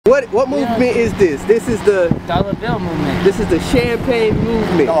What movement is this? This is the dollar bill movement. This is the champagne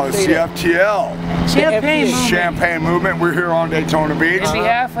movement. Oh, it's the F.T.L. Champagne movement. We're here on Daytona Beach. In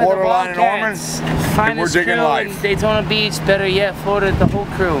behalf of Borderline the Wildcats, and we're digging life. In Daytona Beach, better yet, Florida, the whole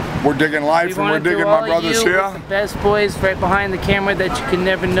crew. We're digging life, and we're digging my brothers here. The best boys right behind the camera that you can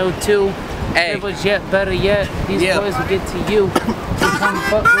never know too. Hey. It was yet better yet. These boys will get to you. So come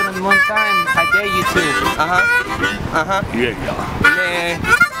fuck with them one time. I dare you to. Yeah. Man.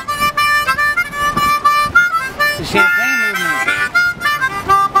 The champagne movement.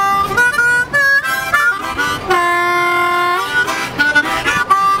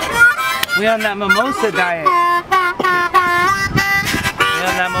 We on that mimosa diet. We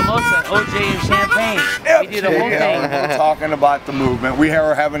on that mimosa, OJ and champagne. We do the whole thing. We're talking about the movement. We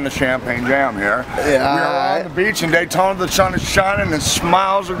are having the champagne jam here. Yeah, we are on the beach in Daytona. The sun is shining and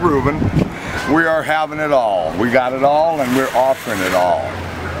smiles are grooving. We are having it all. We got it all and we're offering it all.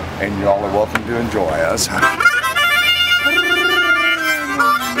 And y'all are welcome to enjoy us.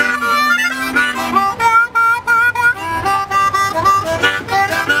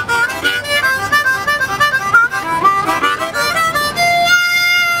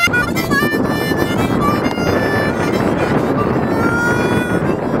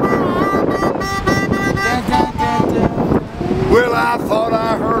 Well, I thought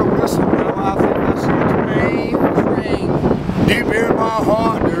I heard a whistle, now I think I see a train. Deep in my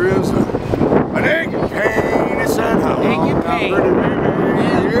heart there is an aching pain. It said, how long now, pretty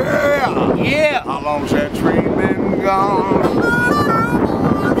baby? Yeah. How long's that train been gone?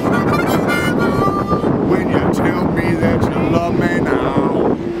 When you tell me that you love me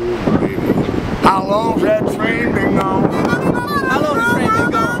now, baby. How long's that train been gone? How long has the train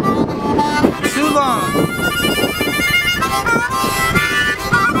been gone? Too long.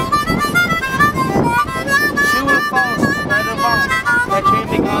 That train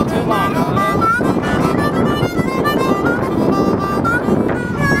been gone too long.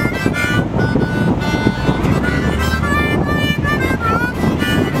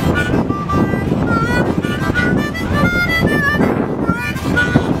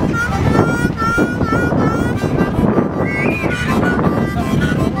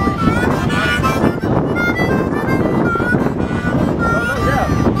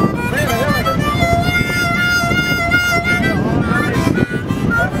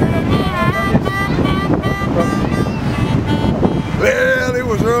 Well, it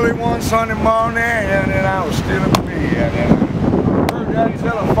was early one Sunday morning and I was still in bed and I heard that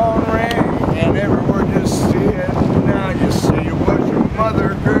telephone ring and everywhere just said, now you see it was your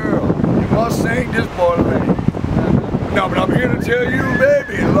mother, girl. You must ain't this boy lady. No, but I'm here to tell you,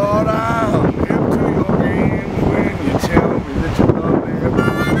 baby, Lord, I'm hip to your hand when you tell me that you love me.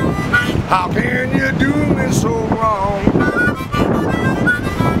 How can you do me so wrong?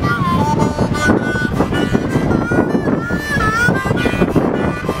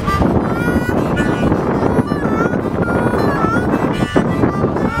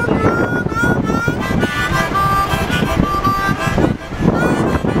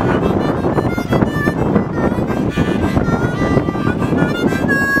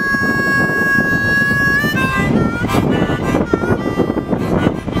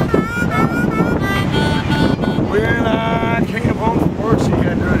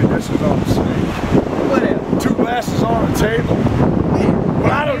 Table.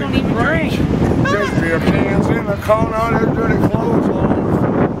 Well, I don't even drink. There's beer cans in the corner, there's dirty clothes on the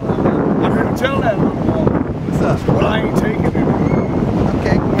floor. I'm here to tell that little boy. What's up? Well, I ain't taking it.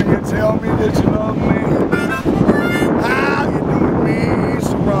 Okay. When you tell me that you love me, how you doing me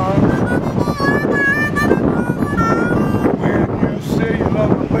so wrong? When you say you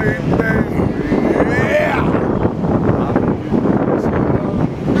love me, baby, yeah.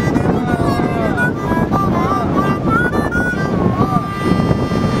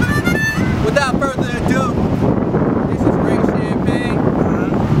 Without further ado, this is Great Champagne,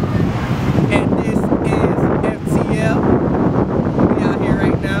 and this is F.T.L. We out here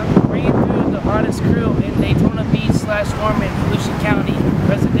right now. Bringing through the hottest crew in Daytona Beach / Norman, Volusia County.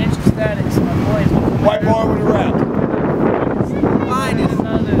 Presidential status, my boys. White boy with a rap. Finest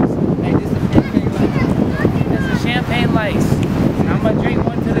others. Hey, this is champagne lights. This is champagne lights. I'm gonna drink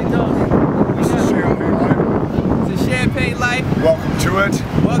one to the toast. This is champagne life. It's a champagne life. Welcome to it.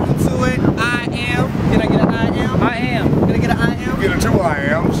 Welcome to it. I am. Can I get an I am? I am. Can I get an I am? Get a 2 I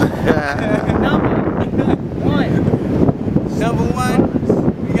ams. Number one.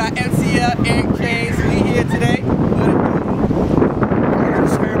 We got F.T.L, Eric James. We here today.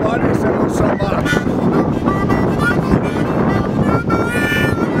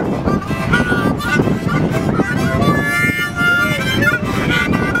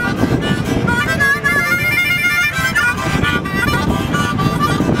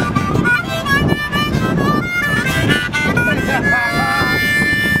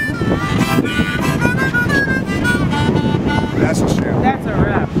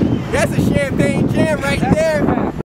 That's a champagne jam right there.